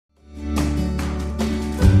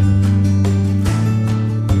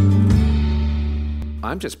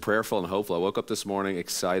I'm just prayerful and hopeful. I woke up this morning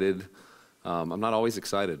excited. I'm not always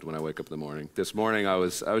excited when I wake up in the morning. This morning I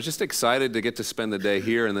was just excited to get to spend the day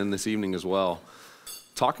here and then this evening as well,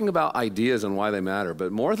 talking about ideas and why they matter.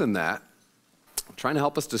 But more than that, trying to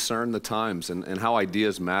help us discern the times and how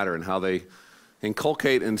ideas matter and how they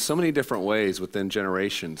inculcate in so many different ways within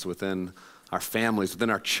generations, within our families, within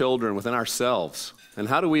our children, within ourselves. And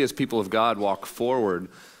how do we as people of God walk forward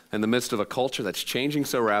in the midst of a culture that's changing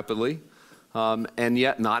so rapidly, and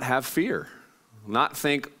yet not have fear? Not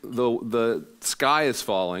think the sky is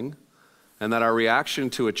falling and that our reaction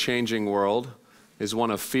to a changing world is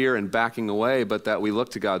one of fear and backing away, but that we look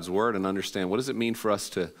to God's word and understand, what does it mean for us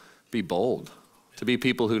to be bold, to be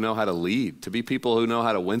people who know how to lead, to be people who know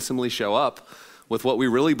how to winsomely show up with what we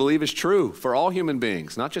really believe is true for all human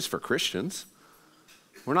beings, not just for Christians.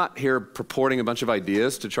 We're not here purporting a bunch of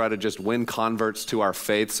ideas to try to just win converts to our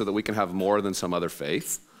faith so that we can have more than some other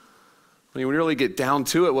faith. When we really get down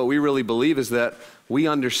to it, what we really believe is that we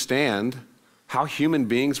understand how human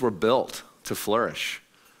beings were built to flourish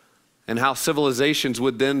and how civilizations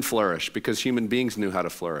would then flourish because human beings knew how to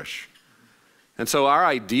flourish. And so our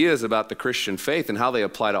ideas about the Christian faith and how they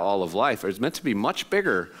apply to all of life is meant to be much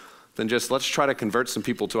bigger than just let's try to convert some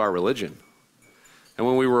people to our religion. And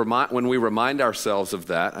when we remind ourselves of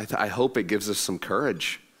that, I hope it gives us some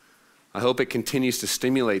courage. I hope it continues to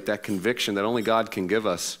stimulate that conviction that only God can give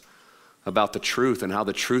us about the truth and how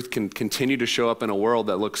the truth can continue to show up in a world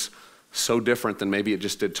that looks so different than maybe it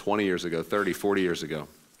just did 20 years ago, 30, 40 years ago.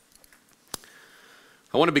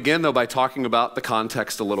 I want to begin, though, by talking about the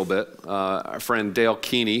context a little bit. Our friend Dale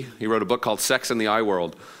Keeney, he wrote a book called Sex in the I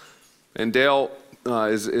World. And Dale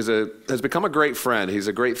has become a great friend. He's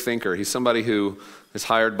a great thinker. He's somebody who is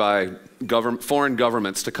hired by foreign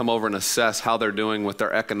governments to come over and assess how they're doing with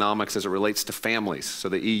their economics as it relates to families. So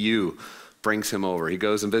the EU brings him over. He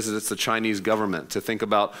goes and visits the Chinese government to think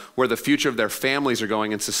about where the future of their families are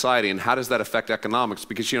going in society and how does that affect economics.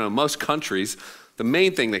 Because, in most countries, the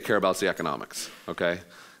main thing they care about is the economics, okay?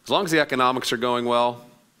 As long as the economics are going well,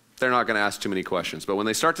 they're not going to ask too many questions. But when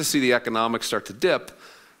they start to see the economics start to dip,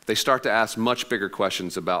 they start to ask much bigger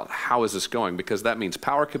questions about how is this going, because that means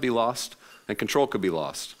power could be lost and control could be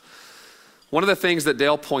lost. One of the things that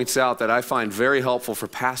Dale points out that I find very helpful for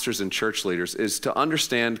pastors and church leaders is to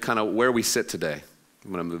understand kind of where we sit today.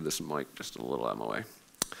 I'm going to move this mic just a little out of my way.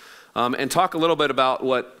 And talk a little bit about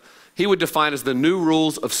what he would define as the new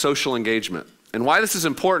rules of social engagement. And why this is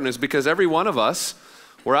important is because every one of us,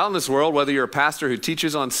 we're out in this world, whether you're a pastor who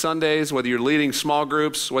teaches on Sundays, whether you're leading small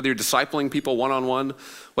groups, whether you're discipling people one-on-one,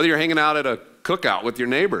 whether you're hanging out at a cookout with your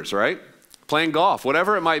neighbors, right? Playing golf,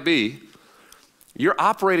 whatever it might be, you're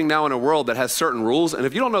operating now in a world that has certain rules, and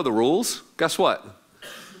if you don't know the rules, guess what?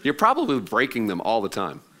 You're probably breaking them all the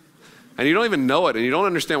time. And you don't even know it, and you don't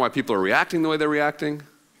understand why people are reacting the way they're reacting.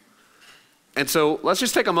 And so let's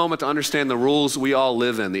just take a moment to understand the rules we all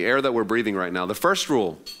live in, the air that we're breathing right now. The first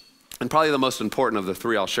rule, and probably the most important of the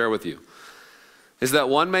three I'll share with you, is that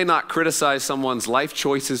one may not criticize someone's life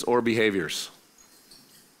choices or behaviors.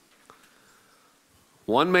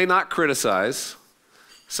 One may not criticize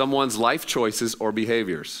someone's life choices or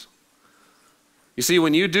behaviors. You see,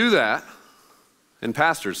 when you do that, and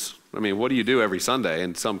pastors, what do you do every Sunday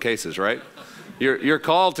in some cases, right? You're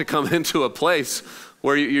called to come into a place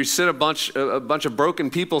where you sit a bunch of broken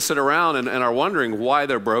people sit around and are wondering why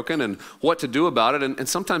they're broken and what to do about it. And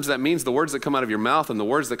sometimes that means the words that come out of your mouth and the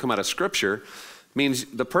words that come out of Scripture means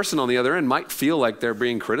the person on the other end might feel like they're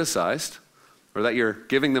being criticized or that you're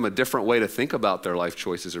giving them a different way to think about their life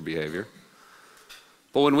choices or behavior.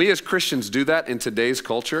 But when we as Christians do that in today's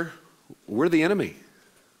culture, we're the enemy.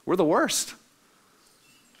 We're the worst.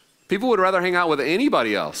 People would rather hang out with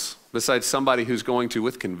anybody else besides somebody who's going to,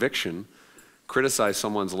 with conviction, criticize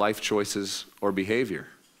someone's life choices or behavior.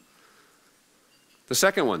 The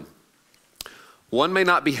second one may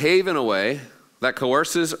not behave in a way that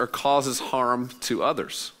coerces or causes harm to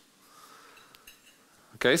others.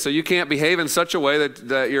 Okay, so you can't behave in such a way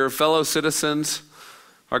that your fellow citizens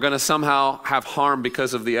are going to somehow have harm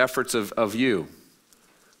because of the efforts of you.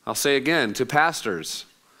 I'll say again to pastors,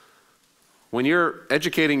 when you're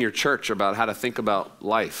educating your church about how to think about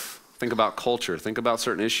life, think about culture, think about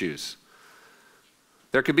certain issues,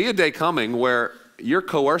 there could be a day coming where you're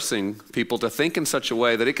coercing people to think in such a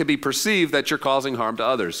way that it could be perceived that you're causing harm to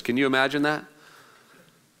others. Can you imagine that?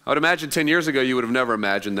 I would imagine 10 years ago you would have never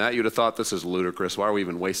imagined that. You would have thought this is ludicrous. Why are we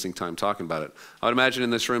even wasting time talking about it? I would imagine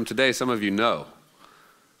in this room today some of you know.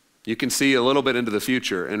 You can see a little bit into the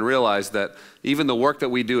future and realize that even the work that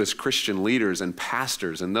we do as Christian leaders and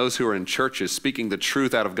pastors and those who are in churches speaking the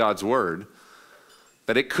truth out of God's word,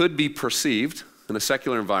 that it could be perceived in a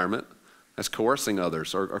secular environment as coercing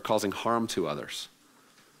others or causing harm to others.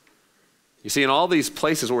 You see, in all these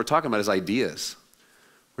places, what we're talking about is ideas.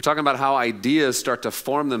 We're talking about how ideas start to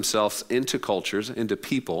form themselves into cultures, into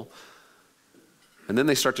people, and then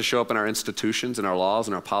they start to show up in our institutions, in our laws,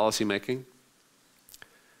 in our policy making.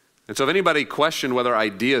 And so if anybody questioned whether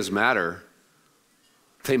ideas matter,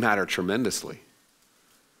 they matter tremendously.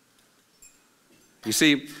 You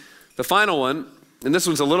see, the final one, and this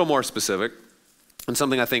one's a little more specific, and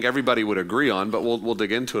something I think everybody would agree on, but we'll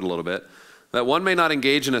dig into it a little bit, that one may not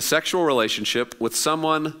engage in a sexual relationship with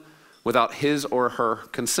someone without his or her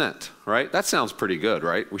consent, right? That sounds pretty good,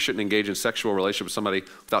 right? We shouldn't engage in sexual relationship with somebody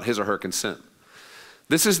without his or her consent.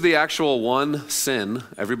 This is the actual one sin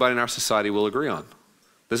everybody in our society will agree on.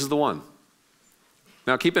 This is the one.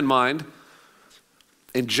 Now keep in mind,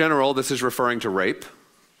 in general, this is referring to rape,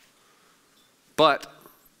 but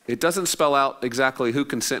it doesn't spell out exactly who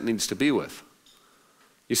consent needs to be with.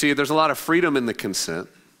 You see, there's a lot of freedom in the consent,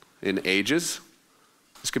 in ages.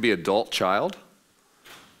 This could be adult child.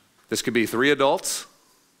 This could be 3 adults.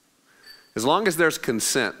 As long as there's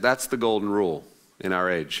consent, that's the golden rule in our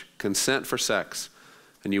age. Consent for sex,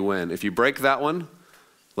 and you win. If you break that one,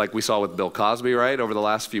 like we saw with Bill Cosby, right, over the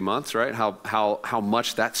last few months, right, how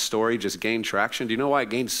much that story just gained traction. Do you know why it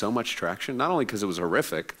gained so much traction? Not only because it was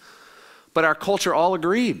horrific, but our culture all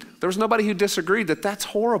agreed. There was nobody who disagreed that that's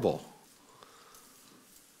horrible.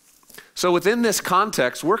 So within this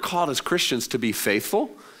context, we're called as Christians to be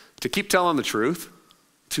faithful, to keep telling the truth,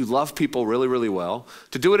 to love people really, really well,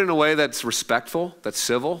 to do it in a way that's respectful, that's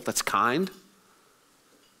civil, that's kind,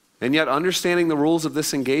 and yet understanding the rules of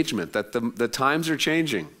this engagement, that the times are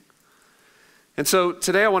changing. And so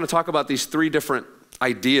today I want to talk about these 3 different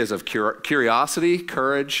ideas of curiosity,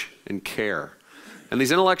 courage, and care, and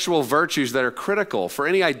these intellectual virtues that are critical for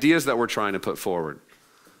any ideas that we're trying to put forward.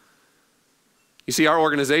 You see, our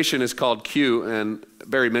organization is called Q, and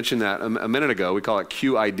Barry mentioned that a minute ago. We call it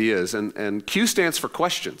Q Ideas, and Q stands for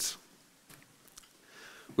questions.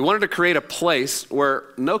 We wanted to create a place where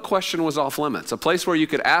no question was off limits, a place where you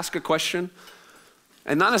could ask a question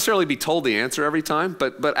and not necessarily be told the answer every time,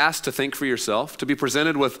 but asked to think for yourself, to be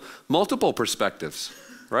presented with multiple perspectives,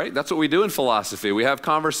 right? That's what we do in philosophy. We have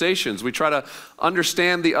conversations. We try to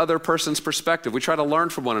understand the other person's perspective. We try to learn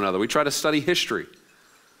from one another. We try to study history.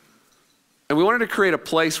 And we wanted to create a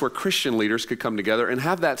place where Christian leaders could come together and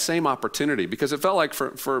have that same opportunity, because it felt like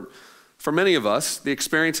for many of us, the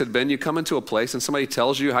experience had been you come into a place and somebody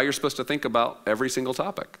tells you how you're supposed to think about every single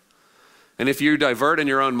topic. And if you divert in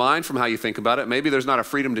your own mind from how you think about it, maybe there's not a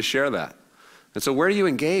freedom to share that. And so where do you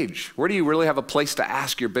engage? Where do you really have a place to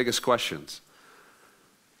ask your biggest questions?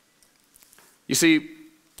 You see,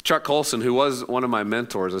 Chuck Colson, who was one of my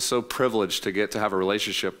mentors, is so privileged to get to have a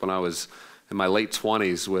relationship when I was in my late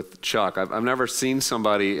 20s with Chuck. I've never seen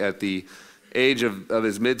somebody at the age of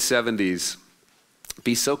his mid-70s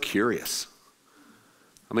be so curious.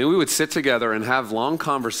 I mean, we would sit together and have long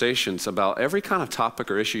conversations about every kind of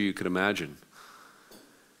topic or issue you could imagine.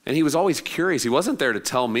 And he was always curious. He wasn't there to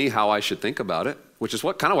tell me how I should think about it, which is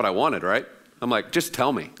kind of what I wanted, right? I'm like, just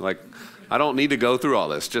tell me. Like, I don't need to go through all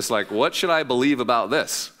this. Just like, what should I believe about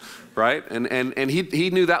this, right? And he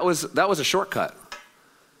knew that was a shortcut.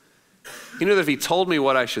 He knew that if he told me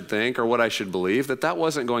what I should think or what I should believe, that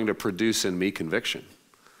wasn't going to produce in me conviction.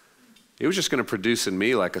 It was just going to produce in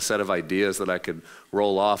me like a set of ideas that I could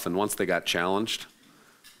roll off, and once they got challenged,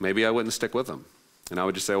 maybe I wouldn't stick with them. And I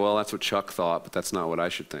would just say, well, that's what Chuck thought, but that's not what I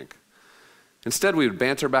should think. Instead, we would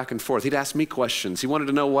banter back and forth. He'd ask me questions. He wanted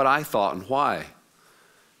to know what I thought and why.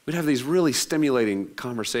 We'd have these really stimulating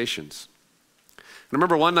conversations. And I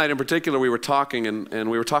remember one night in particular, we were talking, and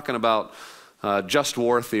we were talking about just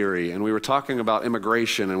war theory, and we were talking about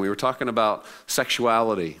immigration, and we were talking about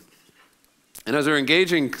sexuality. And as we were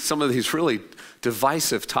engaging some of these really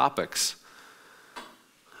divisive topics,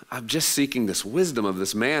 I'm just seeking this wisdom of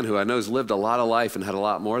this man who I know has lived a lot of life and had a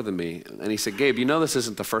lot more than me. And he said, Gabe, you know this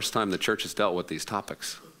isn't the first time the church has dealt with these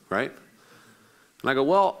topics, right? And I go,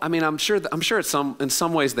 well, I mean, I'm sure in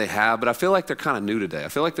some ways they have, but I feel like they're kind of new today. I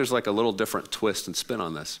feel like there's like a little different twist and spin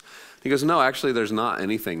on this. He goes, no, actually, there's not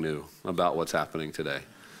anything new about what's happening today.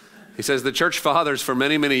 He says the church fathers for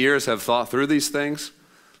many, many years have thought through these things,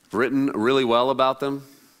 written really well about them,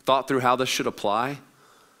 thought through how this should apply,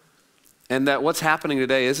 and that what's happening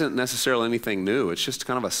today isn't necessarily anything new. It's just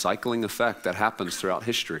kind of a cycling effect that happens throughout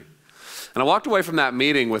history. And I walked away from that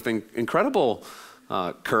meeting with incredible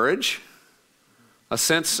courage, a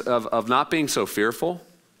sense of not being so fearful,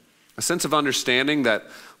 a sense of understanding that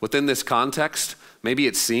within this context, maybe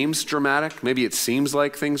it seems dramatic, maybe it seems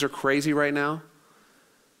like things are crazy right now,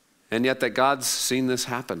 and yet that God's seen this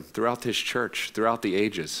happen throughout his church, throughout the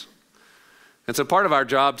ages. And so part of our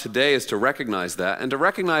job today is to recognize that, and to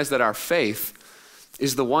recognize that our faith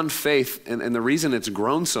is the one faith, and the reason it's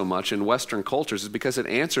grown so much in Western cultures is because it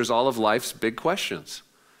answers all of life's big questions.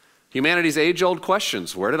 Humanity's age-old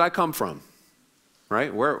questions. Where did I come from?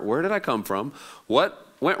 Right? Where did I come from? What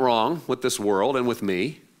went wrong with this world and with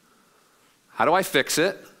me? How do I fix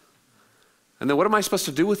it? And then what am I supposed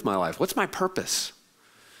to do with my life? What's my purpose?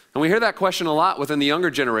 And we hear that question a lot within the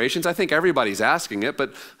younger generations. I think everybody's asking it,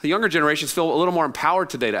 but the younger generations feel a little more empowered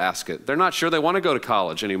today to ask it. They're not sure they want to go to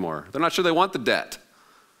college anymore. They're not sure they want the debt.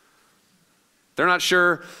 They're not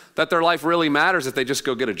sure that their life really matters if they just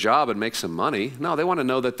go get a job and make some money. No, they want to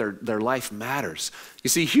know that their life matters. You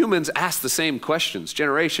see, humans ask the same questions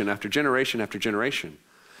generation after generation after generation.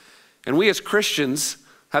 And we as Christians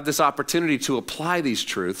have this opportunity to apply these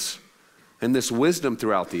truths and this wisdom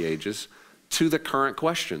throughout the ages to the current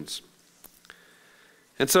questions.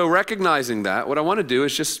 And so recognizing that, what I want to do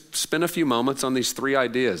is just spend a few moments on these three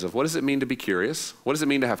ideas of what does it mean to be curious? What does it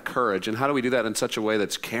mean to have courage? And how do we do that in such a way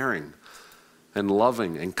that's caring and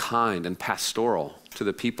loving and kind and pastoral to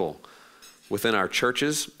the people within our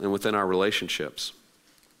churches and within our relationships?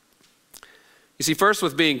 You see, first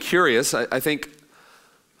with being curious, I think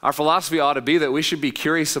our philosophy ought to be that we should be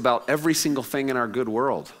curious about every single thing in our good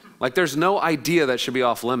world. Like there's no idea that should be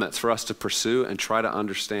off limits for us to pursue and try to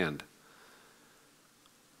understand.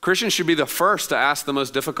 Christians should be the first to ask the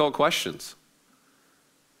most difficult questions.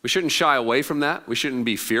 We shouldn't shy away from that. We shouldn't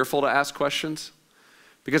be fearful to ask questions.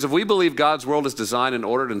 Because if we believe God's world is designed and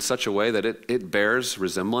ordered in such a way that it bears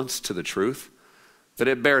resemblance to the truth, that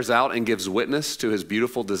it bears out and gives witness to his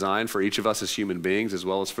beautiful design for each of us as human beings as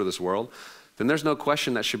well as for this world, then there's no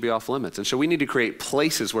question that should be off limits. And so we need to create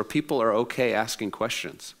places where people are okay asking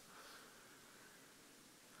questions.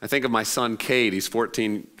 I think of my son, Cade. He's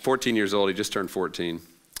 14 years old. He just turned 14.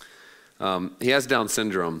 He has Down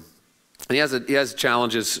syndrome. And he has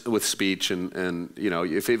challenges with speech. And you know,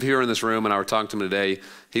 if you were in this room and I were talking to him today,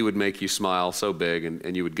 he would make you smile so big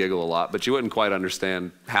and you would giggle a lot. But you wouldn't quite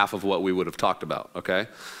understand half of what we would have talked about, okay?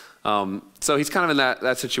 So he's kind of in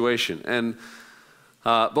that situation. And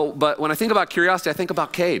but when I think about curiosity, I think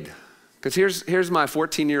about Cade. Because here's my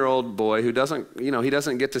 14-year-old boy who doesn't, he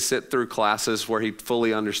doesn't get to sit through classes where he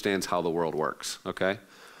fully understands how the world works, okay?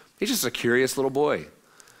 He's just a curious little boy.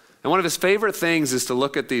 And one of his favorite things is to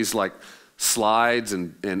look at these like slides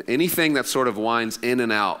and anything that sort of winds in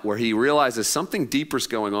and out where he realizes something deeper is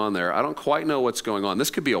going on there. I don't quite know what's going on.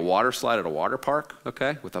 This could be a water slide at a water park,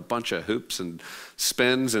 okay, with a bunch of hoops and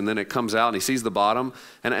spins, and then it comes out and he sees the bottom.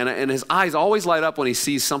 And his eyes always light up when he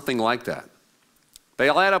sees something like that. They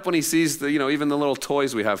light up when he sees even the little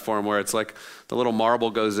toys we have for him where it's like the little marble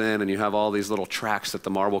goes in and you have all these little tracks that the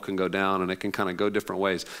marble can go down and it can kind of go different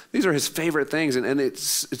ways. These are his favorite things, and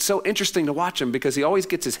it's so interesting to watch him because he always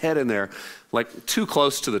gets his head in there like too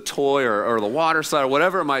close to the toy or the water slide or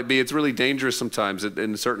whatever it might be. It's really dangerous sometimes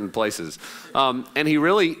in certain places. And he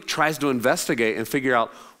really tries to investigate and figure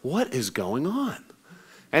out what is going on.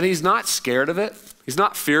 And he's not scared of it. He's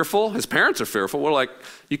not fearful. His parents are fearful. We're like,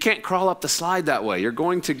 you can't crawl up the slide that way. You're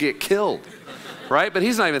going to get killed, right? But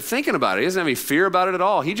he's not even thinking about it. He doesn't have any fear about it at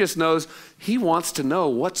all. He just knows he wants to know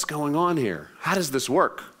what's going on here. How does this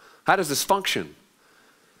work? How does this function?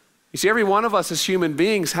 You see, every one of us as human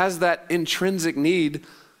beings has that intrinsic need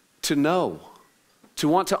to know, to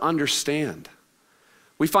want to understand.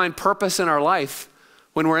 We find purpose in our life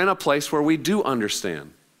when we're in a place where we do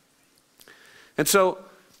understand. And so,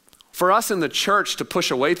 for us in the church to push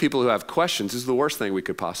away people who have questions is the worst thing we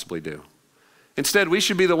could possibly do. Instead, we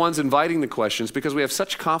should be the ones inviting the questions because we have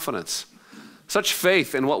such confidence, such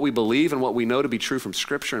faith in what we believe and what we know to be true from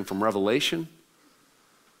Scripture and from Revelation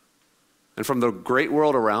and from the great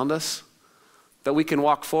world around us, that we can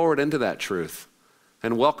walk forward into that truth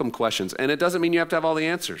and welcome questions. And it doesn't mean you have to have all the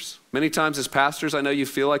answers. Many times as pastors, I know you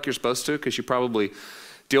feel like you're supposed to because you probably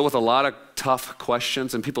deal with a lot of tough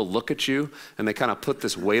questions and people look at you and they kind of put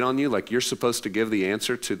this weight on you like you're supposed to give the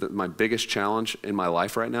answer to my biggest challenge in my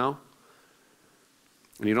life right now.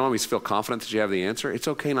 And you don't always feel confident that you have the answer. It's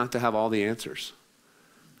okay not to have all the answers.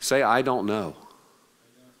 Say, I don't know.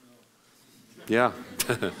 Yeah.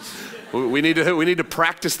 we need to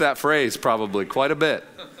practice that phrase probably quite a bit.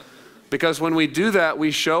 Because when we do that,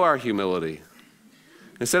 we show our humility.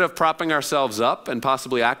 Instead of propping ourselves up and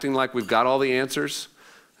possibly acting like we've got all the answers,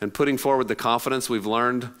 and putting forward the confidence we've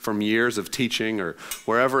learned from years of teaching or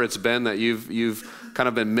wherever it's been that you've kind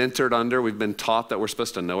of been mentored under, we've been taught that we're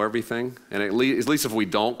supposed to know everything, and at least if we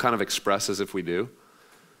don't, kind of express as if we do.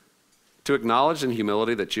 To acknowledge in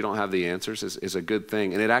humility that you don't have the answers is a good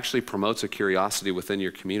thing, and it actually promotes a curiosity within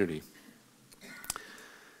your community.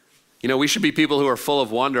 You know, we should be people who are full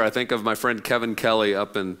of wonder. I think of my friend Kevin Kelly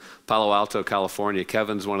up in Palo Alto, California.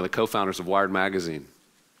 Kevin's one of the co-founders of Wired Magazine.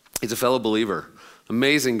 He's a fellow believer,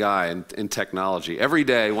 amazing guy in technology. Every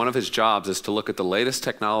day, one of his jobs is to look at the latest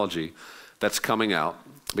technology that's coming out,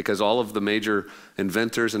 because all of the major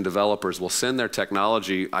inventors and developers will send their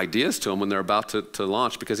technology ideas to him when they're about to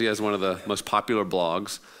launch, because he has one of the most popular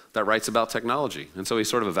blogs that writes about technology. And so he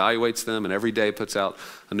sort of evaluates them and every day puts out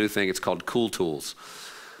a new thing. It's called Cool Tools.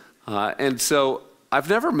 And so I've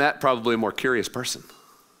never met probably a more curious person.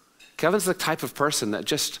 Kevin's the type of person that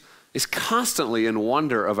just is constantly in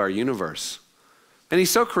wonder of our universe. And he's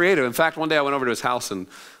so creative. In fact, one day I went over to his house and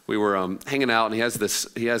we were hanging out, and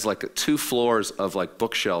he has like 2 floors of like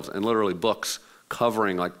bookshelves and literally books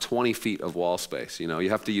covering like 20 feet of wall space. You know, you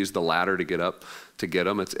have to use the ladder to get up to get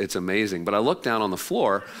them. It's amazing. But I looked down on the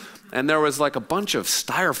floor and there was like a bunch of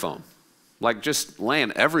styrofoam, like just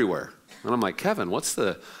laying everywhere. And I'm like, Kevin, what's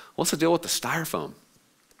the deal with the styrofoam?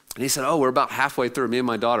 And he said, oh, we're about halfway through, me and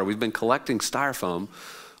my daughter. We've been collecting styrofoam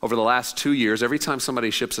over the last 2 years. Every time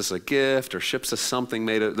somebody ships us a gift or ships us something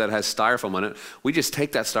that has styrofoam on it, we just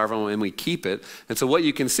take that styrofoam and we keep it. And so what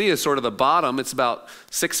you can see is sort of the bottom. It's about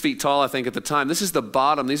 6 feet tall, I think, at the time. This is the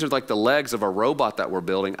bottom. These are like the legs of a robot that we're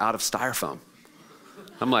building out of styrofoam.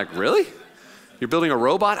 I'm like, really? You're building a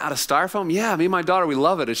robot out of styrofoam? Yeah, me and my daughter, we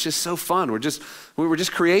love it. It's just so fun. We're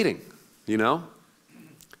just creating, you know?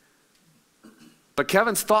 But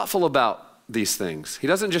Kevin's thoughtful about these things. He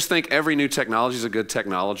doesn't just think every new technology is a good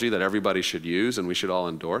technology that everybody should use and we should all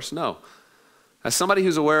endorse. No. As somebody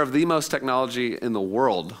who's aware of the most technology in the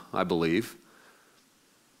world, I believe,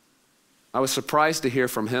 I was surprised to hear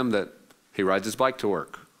from him that he rides his bike to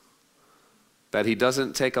work, that he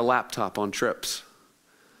doesn't take a laptop on trips,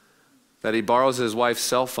 that he borrows his wife's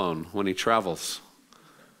cell phone when he travels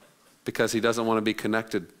because he doesn't want to be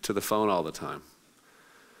connected to the phone all the time.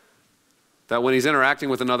 That when he's interacting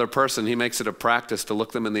with another person, he makes it a practice to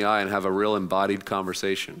look them in the eye and have a real embodied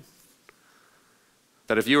conversation.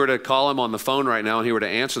 That if you were to call him on the phone right now and he were to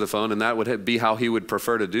answer the phone, and that would be how he would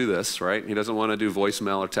prefer to do this, right? He doesn't want to do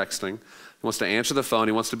voicemail or texting. He wants to answer the phone.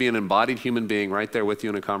 He wants to be an embodied human being right there with you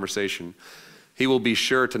in a conversation. He will be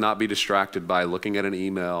sure to not be distracted by looking at an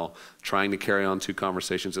email, trying to carry on 2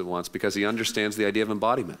 conversations at once, because he understands the idea of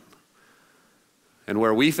embodiment. And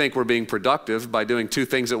where we think we're being productive by doing 2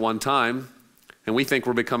 things at one time, and we think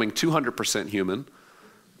we're becoming 200% human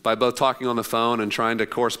by both talking on the phone and trying to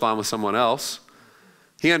correspond with someone else,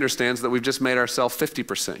 he understands that we've just made ourselves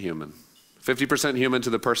 50% human. 50% human to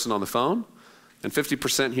the person on the phone and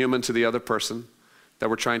 50% human to the other person that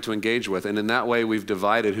we're trying to engage with. And in that way, we've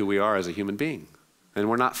divided who we are as a human being. And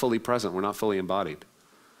we're not fully present. We're not fully embodied.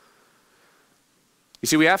 You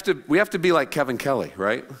see, we have to be like Kevin Kelly,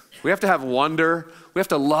 right? We have to have wonder. We have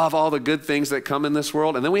to love all the good things that come in this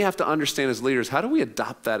world. And then we have to understand as leaders, how do we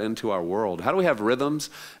adopt that into our world? How do we have rhythms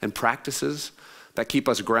and practices that keep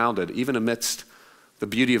us grounded, even amidst the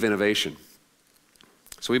beauty of innovation?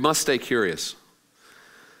 So we must stay curious.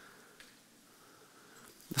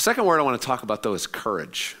 The second word I want to talk about, though, is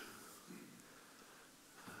courage.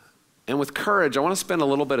 And with courage, I want to spend a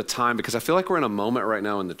little bit of time, because I feel like we're in a moment right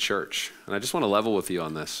now in the church, and I just want to level with you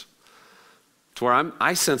on this, to where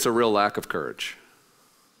I sense a real lack of courage.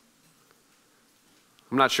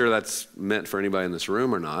 I'm not sure that's meant for anybody in this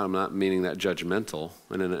room or not. I'm not meaning that judgmental,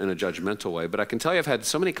 in a judgmental way, but I can tell you I've had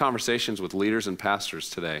so many conversations with leaders and pastors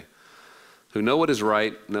today who know what is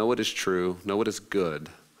right, know what is true, know what is good,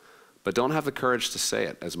 but don't have the courage to say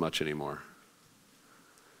it as much anymore.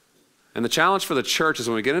 And the challenge for the church is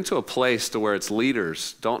when we get into a place to where its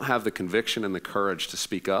leaders don't have the conviction and the courage to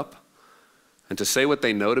speak up and to say what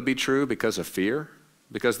they know to be true because of fear,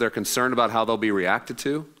 because they're concerned about how they'll be reacted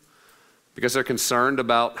to, because they're concerned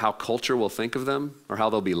about how culture will think of them or how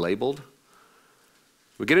they'll be labeled.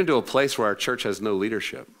 We get into a place where our church has no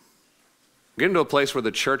leadership. We get into a place where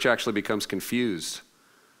the church actually becomes confused,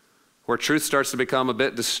 where truth starts to become a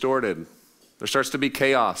bit distorted. There starts to be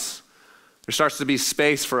chaos. There starts to be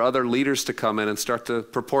space for other leaders to come in and start to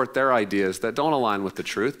purport their ideas that don't align with the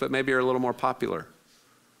truth, but maybe are a little more popular.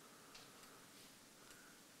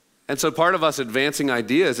 And so part of us advancing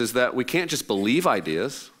ideas is that we can't just believe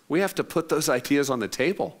ideas. We have to put those ideas on the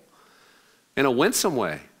table in a winsome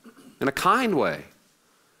way, in a kind way.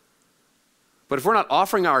 But if we're not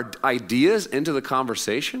offering our ideas into the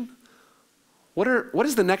conversation, what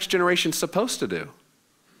is the next generation supposed to do?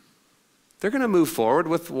 They're going to move forward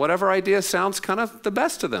with whatever idea sounds kind of the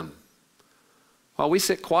best to them. While we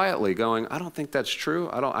sit quietly going, I don't think that's true.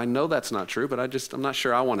 I know that's not true, but I'm not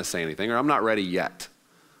sure I want to say anything, or I'm not ready yet.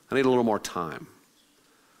 I need a little more time.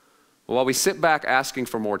 Well, while we sit back asking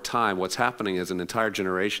for more time, what's happening is an entire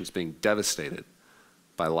generation is being devastated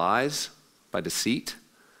by lies, by deceit,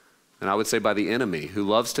 and I would say by the enemy, who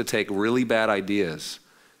loves to take really bad ideas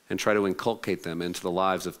and try to inculcate them into the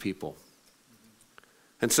lives of people.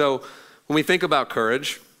 And so when we think about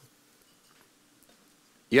courage,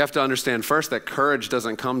 you have to understand first that courage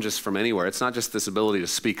doesn't come just from anywhere. It's not just this ability to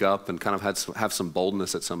speak up and kind of have some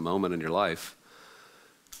boldness at some moment in your life.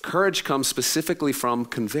 Courage comes specifically from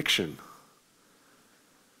conviction.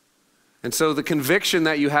 And so the conviction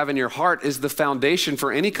that you have in your heart is the foundation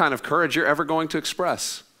for any kind of courage you're ever going to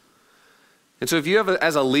express. And so if you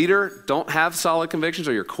as a leader, don't have solid convictions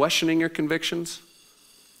or you're questioning your convictions,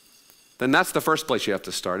 then that's the first place you have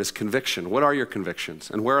to start is conviction. What are your convictions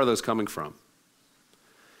and where are those coming from?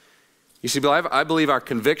 You see, I believe our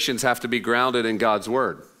convictions have to be grounded in God's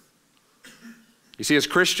word. You see, as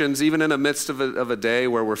Christians, even in the midst of a day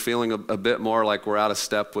where we're feeling a bit more like we're out of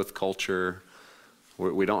step with culture,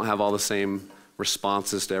 we don't have all the same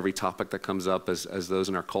responses to every topic that comes up as those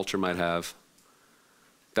in our culture might have,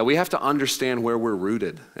 that we have to understand where we're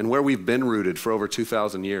rooted and where we've been rooted for over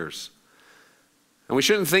 2,000 years. And we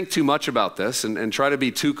shouldn't think too much about this and try to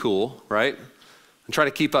be too cool, right? And try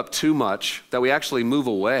to keep up too much, that we actually move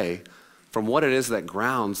away from what it is that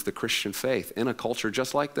grounds the Christian faith in a culture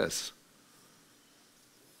just like this.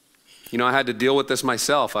 You know, I had to deal with this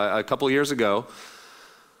myself. A couple of years ago,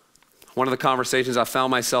 one of the conversations I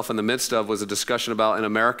found myself in the midst of was a discussion about in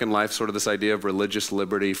American life, sort of this idea of religious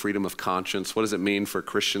liberty, freedom of conscience. What does it mean for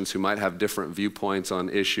Christians who might have different viewpoints on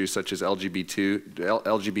issues such as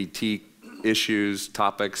LGBT issues,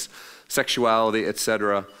 topics, sexuality,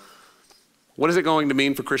 etc.? What is it going to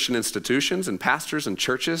mean for Christian institutions and pastors and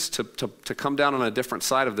churches to come down on a different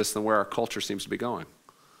side of this than where our culture seems to be going?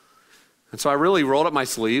 And so I really rolled up my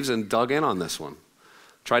sleeves and dug in on this one.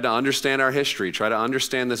 Tried to understand our history, try to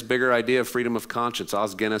understand this bigger idea of freedom of conscience.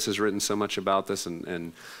 Os Guinness has written so much about this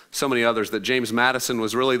and so many others, that James Madison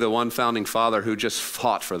was really the one founding father who just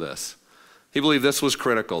fought for this. He believed this was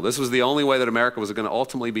critical. This was the only way that America was going to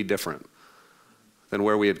ultimately be different than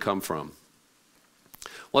where we had come from.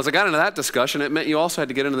 Well, as I got into that discussion, it meant you also had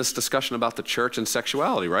to get into this discussion about the church and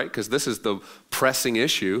sexuality, right? Because this is the pressing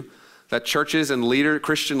issue that churches and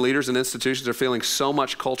Christian leaders and institutions are feeling so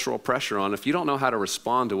much cultural pressure on. If you don't know how to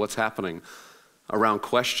respond to what's happening around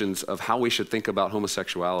questions of how we should think about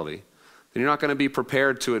homosexuality, then you're not going to be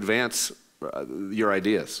prepared to advance your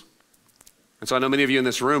ideas. And so I know many of you in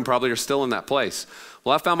this room probably are still in that place.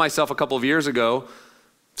 Well, I found myself a couple of years ago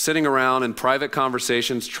sitting around in private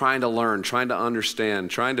conversations trying to learn, trying to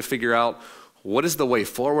understand, trying to figure out what is the way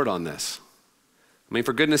forward on this. I mean,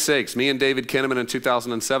 for goodness sakes, me and David Kinnaman in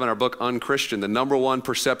 2007, our book Unchristian, the number one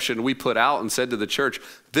perception we put out and said to the church,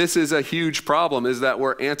 this is a huge problem, is that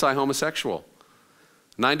we're anti-homosexual.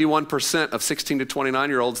 91% of 16 to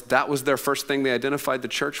 29-year-olds, that was their first thing they identified the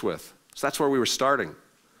church with. So that's where we were starting.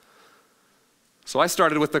 So I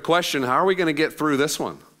started with the question, how are we going to get through this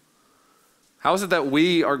one? How is it that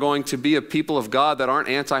we are going to be a people of God that aren't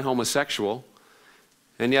anti-homosexual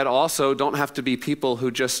and yet also don't have to be people who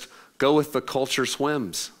just go with the culture's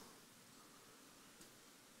whims?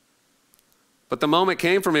 But the moment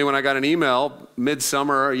came for me when I got an email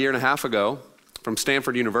midsummer a year and a half ago from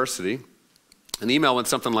Stanford University. An email went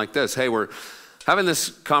something like this: hey, we're having this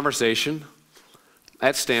conversation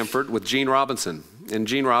at Stanford with Gene Robinson. And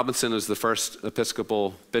Gene Robinson is the first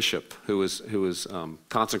Episcopal bishop who was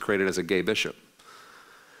consecrated as a gay bishop.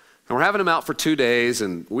 And we're having him out for 2 days,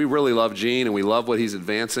 and we really love Gene, and we love what he's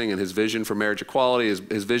advancing and his vision for marriage equality,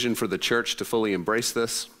 his vision for the church to fully embrace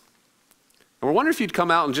this. And we're wondering if you'd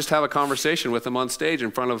come out and just have a conversation with him on stage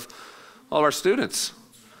in front of all of our students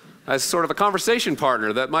as sort of a conversation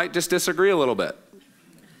partner that might just disagree a little bit.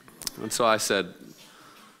 And so I said,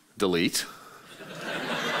 delete.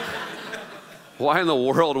 Why in the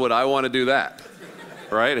world would I want to do that,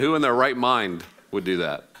 right? Who in their right mind would do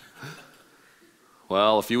that?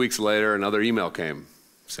 Well, a few weeks later, another email came.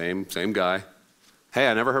 Same guy. Hey,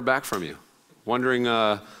 I never heard back from you. Wondering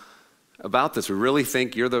about this. We really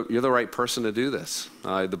think you're the right person to do this.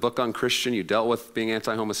 The book Unchristian, you dealt with being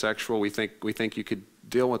anti-homosexual. We think you could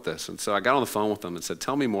deal with this. And so I got on the phone with them and said,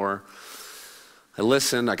 tell me more. I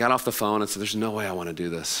listened. I got off the phone and said, there's no way I want to do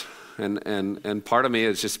this. And part of me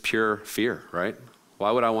is just pure fear, right? Why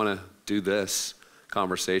would I want to do this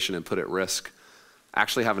conversation and put at risk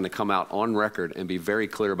actually having to come out on record and be very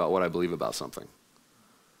clear about what I believe about something?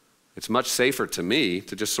 It's much safer to me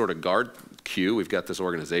to just sort of guard Q. We've got this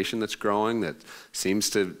organization that's growing that seems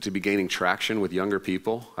to be gaining traction with younger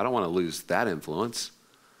people. I don't want to lose that influence.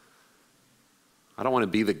 I don't want to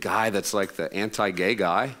be the guy that's like the anti-gay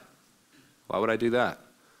guy. Why would I do that?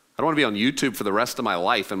 I don't want to be on YouTube for the rest of my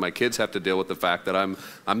life and my kids have to deal with the fact that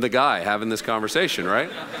I'm the guy having this conversation,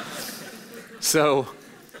 right? So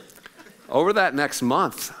over that next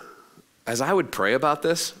month, as I would pray about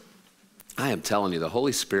this, I am telling you, the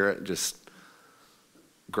Holy Spirit just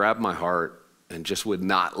grabbed my heart and just would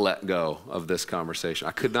not let go of this conversation.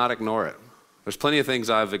 I could not ignore it. There's plenty of things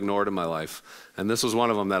I've ignored in my life, and this was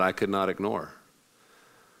one of them that I could not ignore.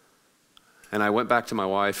 And I went back to my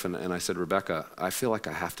wife and I said, Rebecca, I feel like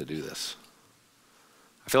I have to do this.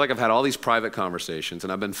 I feel like I've had all these private conversations,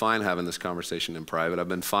 and I've been fine having this conversation in private. I've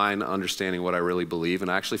been fine understanding what I really believe,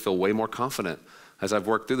 and I actually feel way more confident as I've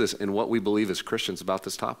worked through this in what we believe as Christians about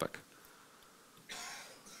this topic.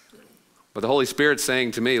 But the Holy Spirit's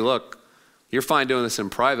saying to me, look, you're fine doing this in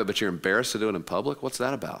private, but you're embarrassed to do it in public? What's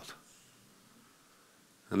that about?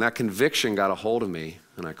 And that conviction got a hold of me,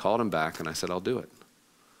 and I called him back, and I said, I'll do it.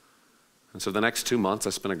 And so the next 2 months, I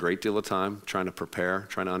spent a great deal of time trying to prepare,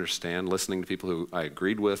 trying to understand, listening to people who I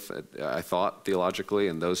agreed with, I thought theologically,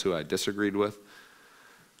 and those who I disagreed with.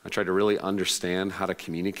 I tried to really understand how to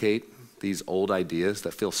communicate these old ideas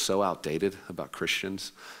that feel so outdated about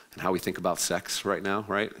Christians and how we think about sex right now,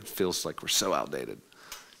 right? It feels like we're so outdated.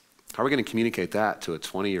 How are we going to communicate that to a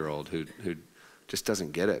 20-year-old who just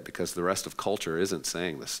doesn't get it because the rest of culture isn't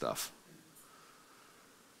saying this stuff?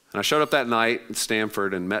 And I showed up that night in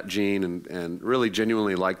Stanford and met Gene and really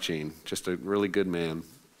genuinely liked Gene, just a really good man,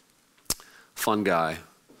 fun guy.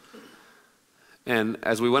 And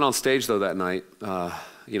as we went on stage though that night, I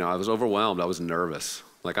was overwhelmed. I was nervous.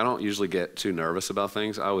 Like, I don't usually get too nervous about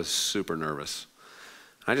things. I was super nervous.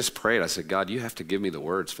 I just prayed. I said, God, you have to give me the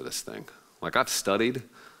words for this thing. Like, I had studied,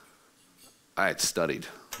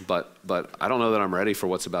 but I don't know that I'm ready for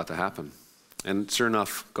what's about to happen. And sure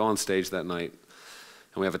enough, go on stage that night,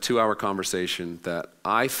 and we have a 2-hour conversation that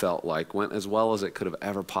I felt like went as well as it could have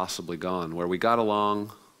ever possibly gone, where we got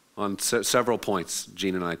along on several points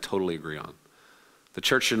Gene and I totally agree on. The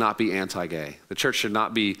church should not be anti-gay. The church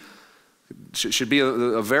should be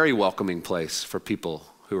a very welcoming place for people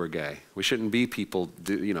who are gay. We shouldn't be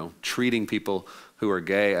treating people who are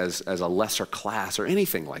gay as a lesser class or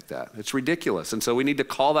anything like that. It's ridiculous, and so we need to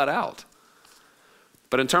call that out.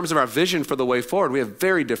 But in terms of our vision for the way forward, we have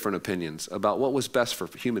very different opinions about what was best for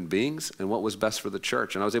human beings and what was best for the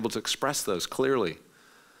church, and I was able to express those clearly.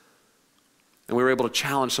 And we were able to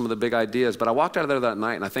challenge some of the big ideas, but I walked out of there that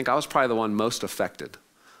night, and I think I was probably the one most affected.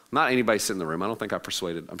 Not anybody sitting in the room.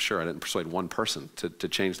 I'm sure I didn't persuade one person to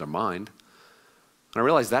change their mind. And I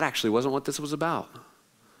realized that actually wasn't what this was about.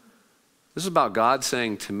 This is about God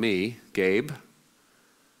saying to me, Gabe,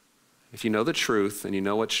 if you know the truth and you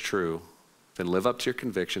know what's true, then live up to your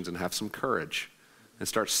convictions and have some courage and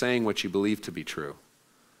start saying what you believe to be true.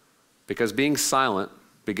 Because being silent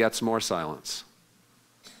begets more silence.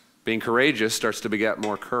 Being courageous starts to beget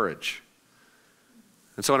more courage.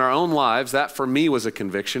 And so in our own lives, that for me was a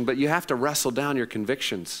conviction, but you have to wrestle down your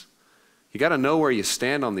convictions. You got to know where you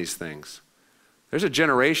stand on these things. There's a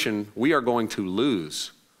generation we are going to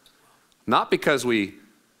lose, not because we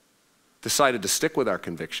decided to stick with our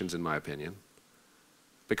convictions, in my opinion,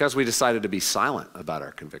 because we decided to be silent about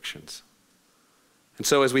our convictions. And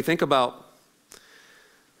so as we think about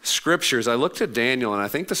scriptures, I looked at Daniel, and I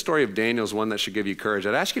think the story of Daniel is one that should give you courage.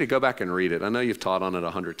 I'd ask you to go back and read it. I know you've taught on it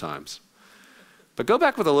 100 times. But go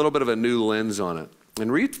back with a little bit of a new lens on it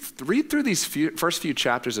and read through these first few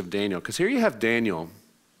chapters of Daniel, because here you have Daniel,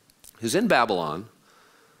 who's in Babylon.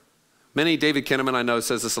 David Kinnaman, I know,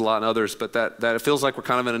 says this a lot, and others, but that it feels like we're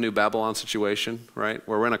kind of in a new Babylon situation, right?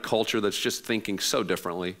 Where we're in a culture that's just thinking so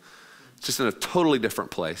differently. It's just in a totally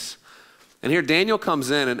different place. And here Daniel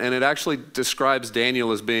comes in, and it actually describes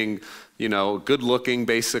Daniel as being, good looking,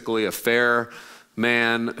 basically, a fair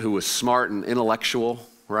man who was smart and intellectual,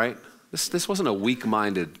 right? This wasn't a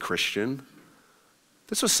weak-minded Christian.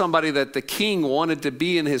 This was somebody that the king wanted to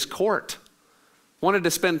be in his court, wanted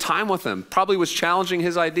to spend time with him, probably was challenging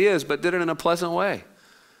his ideas, but did it in a pleasant way.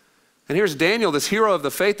 And here's Daniel, this hero of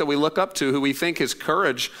the faith that we look up to, who we think his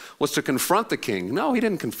courage was to confront the king. No, he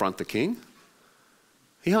didn't confront the king.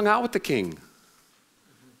 He hung out with the king.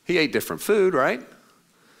 He ate different food, right?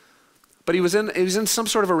 But he was in some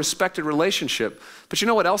sort of a respected relationship. But you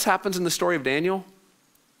know what else happens in the story of Daniel?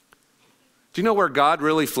 Do you know where God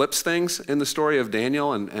really flips things in the story of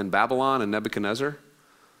Daniel and Babylon and Nebuchadnezzar?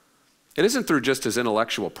 It isn't through just his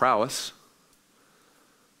intellectual prowess.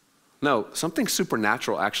 No, something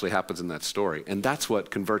supernatural actually happens in that story, and that's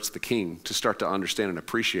what converts the king to start to understand and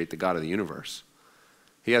appreciate the God of the universe.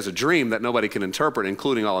 He has a dream that nobody can interpret,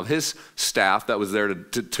 including all of his staff that was there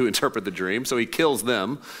to interpret the dream. So he kills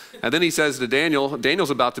them. And then he says to Daniel,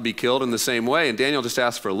 Daniel's about to be killed in the same way. And Daniel just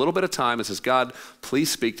asks for a little bit of time and says, God,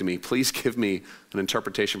 please speak to me. Please give me an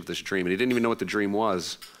interpretation for this dream. And he didn't even know what the dream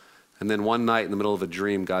was. And then one night in the middle of a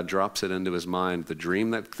dream, God drops it into his mind, the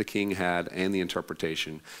dream that the king had and the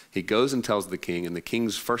interpretation. He goes and tells the king, and the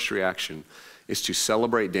king's first reaction is to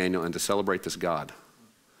celebrate Daniel and to celebrate this God,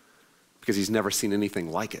 because he's never seen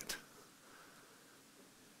anything like it.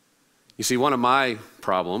 You see, one of my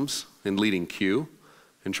problems in leading Q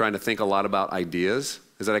and trying to think a lot about ideas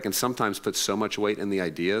is that I can sometimes put so much weight in the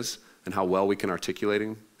ideas and how well we can articulate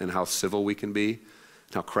them and how civil we can be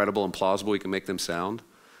and how credible and plausible we can make them sound,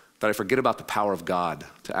 that I forget about the power of God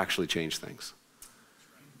to actually change things.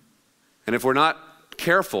 And if we're not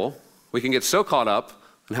careful, we can get so caught up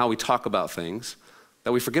in how we talk about things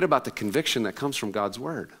that we forget about the conviction that comes from God's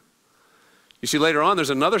word. You see, later on,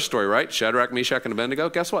 there's another story, right? Shadrach, Meshach, and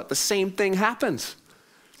Abednego. Guess what? The same thing happens.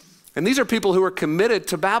 And these are people who were committed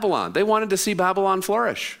to Babylon. They wanted to see Babylon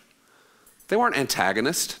flourish. They weren't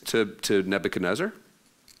antagonists to Nebuchadnezzar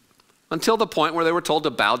until the point where they were told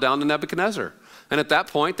to bow down to Nebuchadnezzar. And at that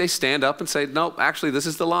point, they stand up and say, no, actually, this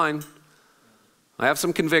is the line. I have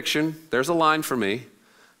some conviction. There's a line for me,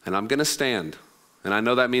 and I'm going to stand. And I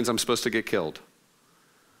know that means I'm supposed to get killed.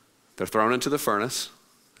 They're thrown into the furnace.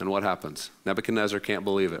 And what happens? Nebuchadnezzar can't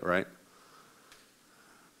believe it, right?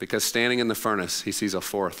 Because standing in the furnace, he sees a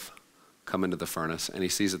fourth come into the furnace, and he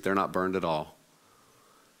sees that they're not burned at all.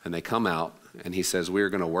 And they come out, and he says, we are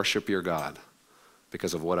going to worship your God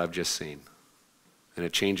because of what I've just seen. And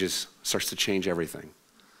it starts to change everything.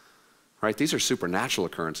 Right? These are supernatural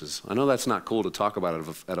occurrences. I know that's not cool to talk about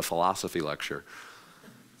at a philosophy lecture.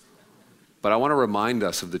 But I want to remind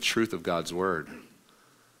us of the truth of God's word.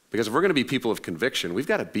 Because if we're going to be people of conviction, we've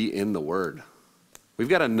got to be in the word. We've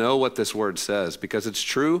got to know what this word says, because it's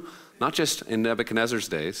true not just in Nebuchadnezzar's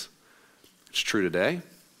days, it's true today,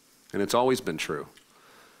 and it's always been true.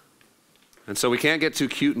 And so we can't get too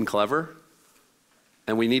cute and clever,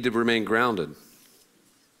 and we need to remain grounded.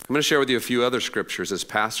 I'm going to share with you a few other scriptures as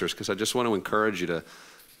pastors, because I just want to encourage you to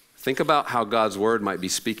think about how God's word might be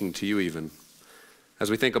speaking to you even as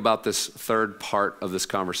we think about this third part of this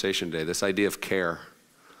conversation today, this idea of care.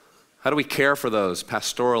 How do we care for those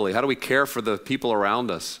pastorally? How do we care for the people around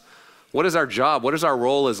us? What is our job? What is our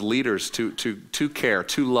role as leaders to care,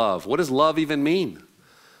 to love? What does love even mean?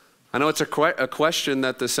 I know it's a question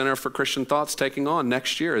that the Center for Christian Thought's taking on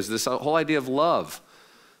next year, is this whole idea of love.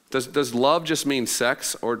 Does love just mean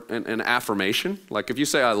sex or an affirmation? Like if you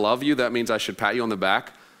say I love you, that means I should pat you on the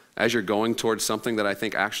back as you're going towards something that I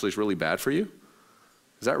think actually is really bad for you?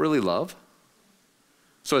 Is that really love?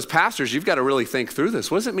 So as pastors, you've got to really think through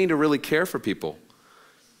this. What does it mean to really care for people?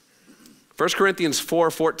 1 Corinthians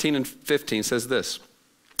 4:14 and 15 says this.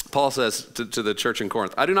 Paul says to the church in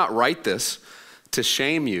Corinth, I do not write this to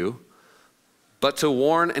shame you, but to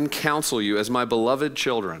warn and counsel you as my beloved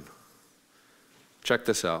children. Check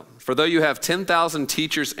this out. For though you have 10,000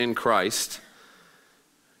 teachers in Christ,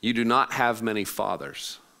 you do not have many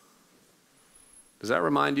fathers. Does that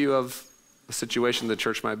remind you of a situation the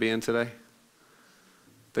church might be in today?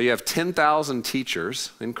 That you have 10,000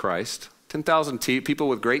 teachers in Christ, 10,000 people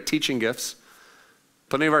with great teaching gifts.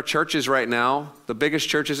 Plenty of our churches right now, the biggest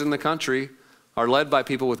churches in the country, are led by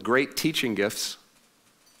people with great teaching gifts,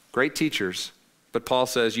 great teachers. But Paul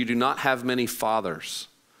says, you do not have many fathers.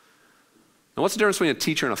 Now, what's the difference between a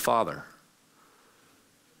teacher and a father?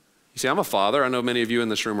 You see, I'm a father. I know many of you in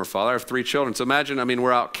this room are father. I have 3 children. So imagine,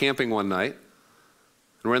 we're out camping one night,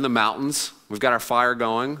 and we're in the mountains. We've got our fire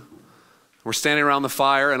going. We're standing around the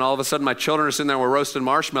fire, and all of a sudden my children are sitting there and we're roasting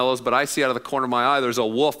marshmallows, but I see out of the corner of my eye there's a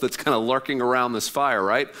wolf that's kind of lurking around this fire,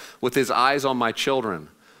 right? With his eyes on my children.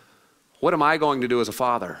 What am I going to do as a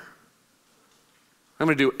father? I'm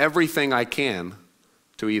going to do everything I can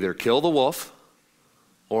to either kill the wolf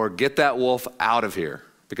or get that wolf out of here,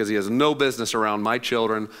 because he has no business around my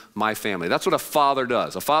children, my family. That's what a father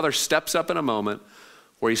does. A father steps up in a moment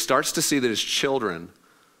where he starts to see that his children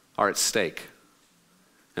are at stake.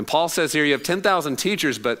 And Paul says here, you have 10,000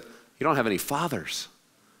 teachers, but you don't have any fathers.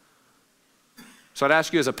 So I'd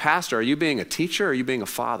ask you as a pastor, are you being a teacher or are you being a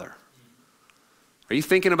father? Are you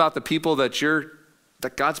thinking about the people that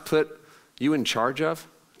God's put you in charge of?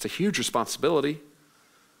 It's a huge responsibility.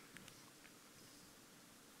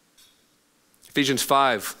 Ephesians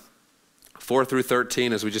 5:4 through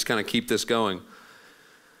 13, as we just kind of keep this going.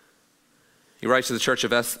 He writes to the church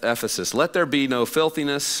of Ephesus, let there be no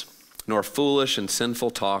filthiness, nor foolish and sinful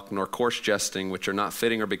talk, nor coarse jesting, which are not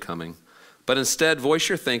fitting or becoming, but instead voice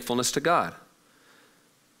your thankfulness to God.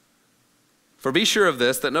 For be sure of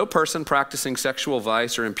this, that no person practicing sexual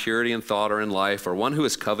vice or impurity in thought or in life, or one who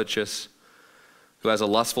is covetous, who has a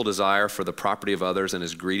lustful desire for the property of others and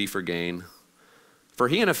is greedy for gain, for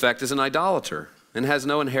he in effect is an idolater and has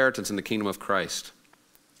no inheritance in the kingdom of Christ.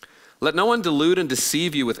 Let no one delude and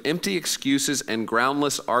deceive you with empty excuses and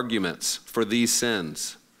groundless arguments for these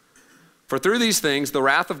sins. For through these things the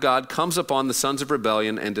wrath of God comes upon the sons of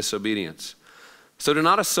rebellion and disobedience. So do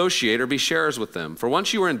not associate or be sharers with them. For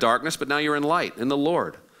once you were in darkness, but now you're in light, in the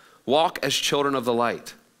Lord. Walk as children of the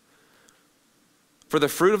light. For the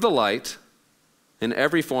fruit of the light in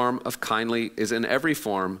every form is in every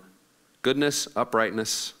form goodness,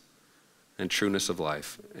 uprightness, and trueness of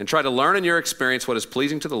life. And try to learn in your experience what is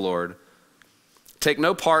pleasing to the Lord. Take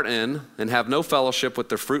no part in and have no fellowship with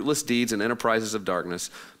the fruitless deeds and enterprises of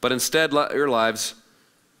darkness, but instead let your lives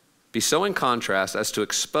be so in contrast as to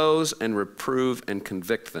expose and reprove and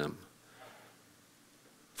convict them.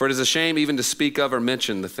 For it is a shame even to speak of or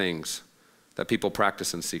mention the things that people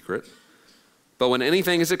practice in secret. But when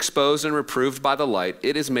anything is exposed and reproved by the light,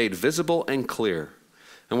 it is made visible and clear.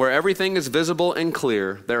 And where everything is visible and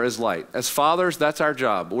clear, there is light. As fathers, that's our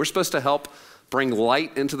job. We're supposed to help bring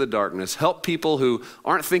light into the darkness, help people who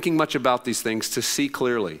aren't thinking much about these things to see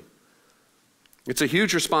clearly. It's a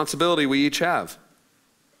huge responsibility we each have.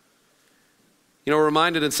 You know, we're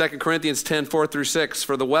reminded in 2 Corinthians 10, 4-6,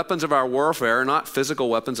 for the weapons of our warfare are not physical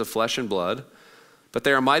weapons of flesh and blood, but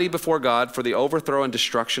they are mighty before God for the overthrow and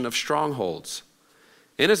destruction of strongholds.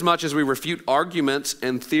 Inasmuch as we refute arguments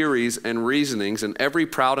and theories and reasonings and every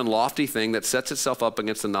proud and lofty thing that sets itself up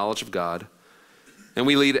against the knowledge of God, and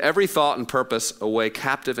we lead every thought and purpose away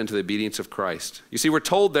captive into the obedience of Christ. You see, we're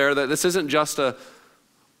told there that this isn't just a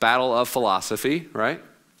battle of philosophy, right?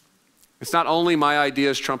 It's not only my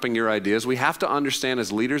ideas trumping your ideas. We have to understand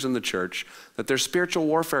as leaders in the church that there's spiritual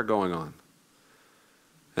warfare going on.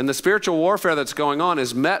 And the spiritual warfare that's going on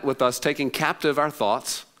is met with us taking captive our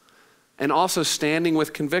thoughts and also standing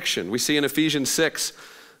with conviction. We see in Ephesians 6,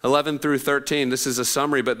 11-13, this is a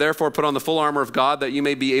summary, but therefore put on the full armor of God that you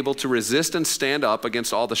may be able to resist and stand up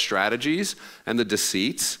against all the strategies and the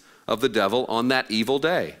deceits of the devil on that evil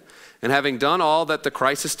day. And having done all that the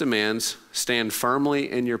crisis demands, stand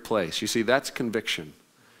firmly in your place. You see, that's conviction.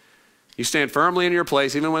 You stand firmly in your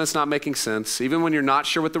place even when it's not making sense, even when you're not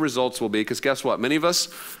sure what the results will be, because guess what? Many of us,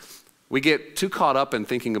 we get too caught up in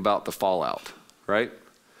thinking about the fallout, right?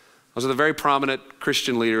 I was with a very prominent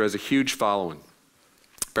Christian leader, has a huge following.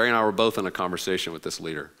 Barry and I were both in a conversation with this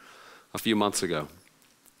leader a few months ago.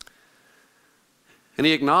 And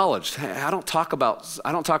he acknowledged, hey, I don't talk about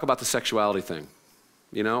the sexuality thing.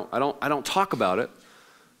 You know, I don't talk about it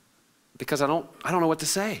because I don't know what to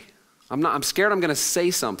say. I'm scared I'm going to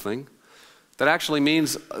say something that actually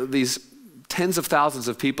means these tens of thousands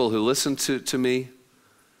of people who listen to me,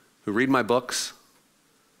 who read my books,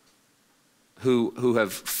 who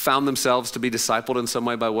have found themselves to be discipled in some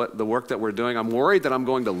way by the work that we're doing. I'm worried that I'm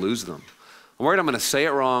going to lose them. I'm worried I'm going to say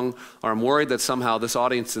it wrong, or I'm worried that somehow this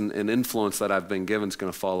audience and influence that I've been given is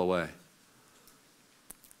going to fall away.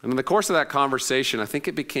 And in the course of that conversation, I think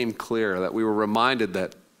it became clear that we were reminded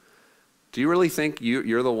that, do you really think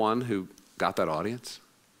you're the one who got that audience?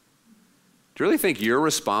 Do you really think you're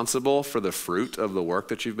responsible for the fruit of the work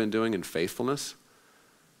that you've been doing in faithfulness?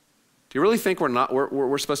 Do you really think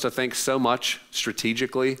we're supposed to think so much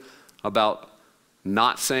strategically about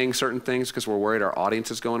not saying certain things because we're worried our audience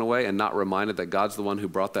is going away and not reminded that God's the one who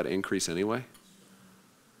brought that increase anyway?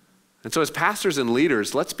 And so as pastors and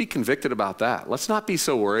leaders, let's be convicted about that. Let's not be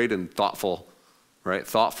so worried and thoughtful, right?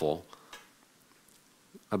 Thoughtful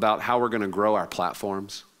about how we're going to grow our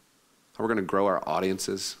platforms, how we're going to grow our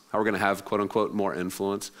audiences, how we're going to have, quote unquote, more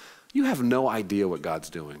influence. You have no idea what God's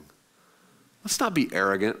doing. Let's not be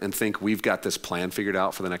arrogant and think we've got this plan figured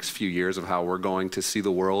out for the next few years of how we're going to see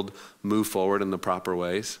the world move forward in the proper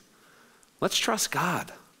ways. Let's trust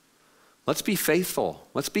God. Let's be faithful.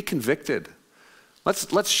 Let's be convicted.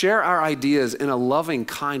 Let's share our ideas in a loving,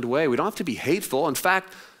 kind way. We don't have to be hateful. In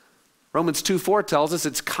fact, Romans 2:4 tells us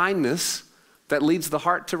it's kindness that leads the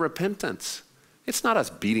heart to repentance. It's not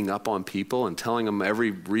us beating up on people and telling them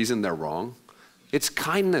every reason they're wrong. It's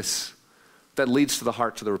kindness that leads to the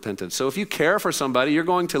heart to the repentance. So if you care for somebody, you're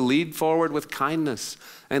going to lead forward with kindness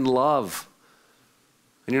and love.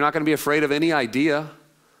 And you're not going to be afraid of any idea,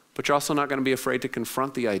 but you're also not going to be afraid to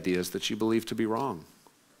confront the ideas that you believe to be wrong.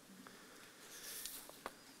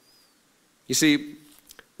 You see,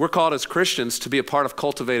 we're called as Christians to be a part of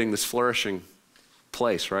cultivating this flourishing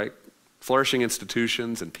place, right? Flourishing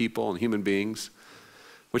institutions and people and human beings,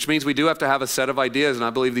 which means we do have to have a set of ideas, and I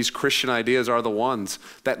believe these Christian ideas are the ones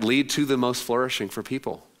that lead to the most flourishing for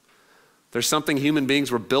people. There's something human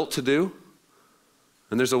beings were built to do,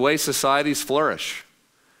 And there's a way societies flourish.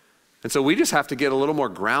 And so we just have to get a little more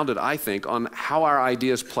grounded, I think, on how our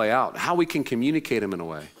ideas play out, how we can communicate them in a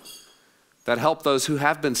way that help those who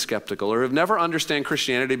have been skeptical or have never understand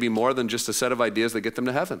Christianity to be more than just a set of ideas that get them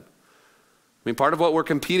to heaven. I mean, part of what we're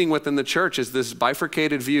competing with in the church is this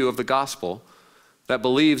bifurcated view of the gospel that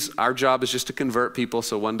believes our job is just to convert people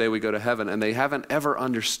so one day we go to heaven, and they haven't ever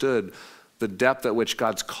understood the depth at which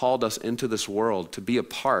God's called us into this world to be a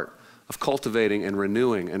part of cultivating and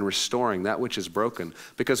renewing and restoring that which is broken.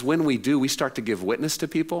 Because when we do, we start to give witness to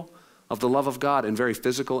people of the love of God in very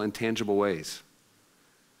physical and tangible ways.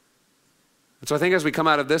 And so I think as we come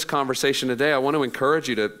out of this conversation today, I want to encourage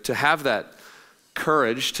you to have that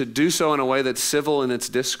courage to do so in a way that's civil in its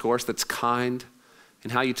discourse, that's kind in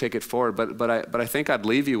how you take it forward. But I think I'd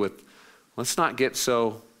leave you with, let's not get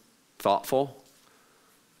so thoughtful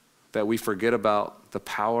that we forget about the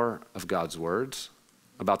power of God's words,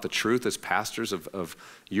 about the truth as pastors of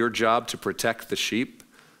your job to protect the sheep,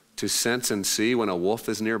 to sense and see when a wolf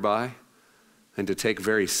is nearby, and to take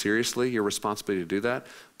very seriously your responsibility to do that.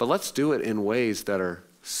 But let's do it in ways that are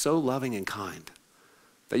so loving and kind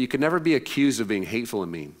that you can never be accused of being hateful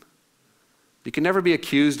and mean. You can never be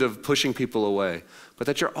accused of pushing people away, but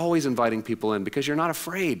that you're always inviting people in because you're not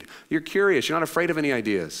afraid. You're curious. You're not afraid of any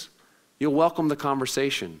ideas. You'll welcome the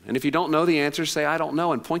conversation. And if you don't know the answers, say, I don't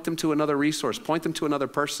know, and point them to another resource. Point them to another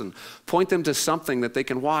person. Point them to something that they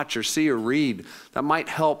can watch or see or read that might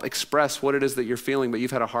help express what it is that you're feeling, but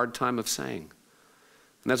you've had a hard time of saying.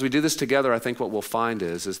 And as we do this together, I think what we'll find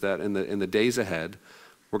is that in the days ahead,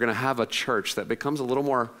 we're going to have a church that becomes a little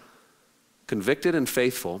more convicted and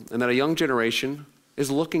faithful, and that a young generation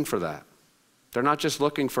is looking for that. They're not just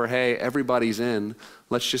looking for, hey, everybody's in,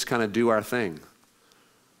 let's just kind of do our thing.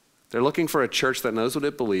 They're looking for a church that knows what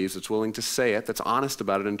it believes, that's willing to say it, that's honest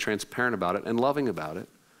about it and transparent about it and loving about it.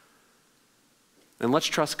 And let's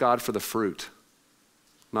trust God for the fruit,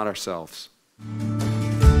 not ourselves.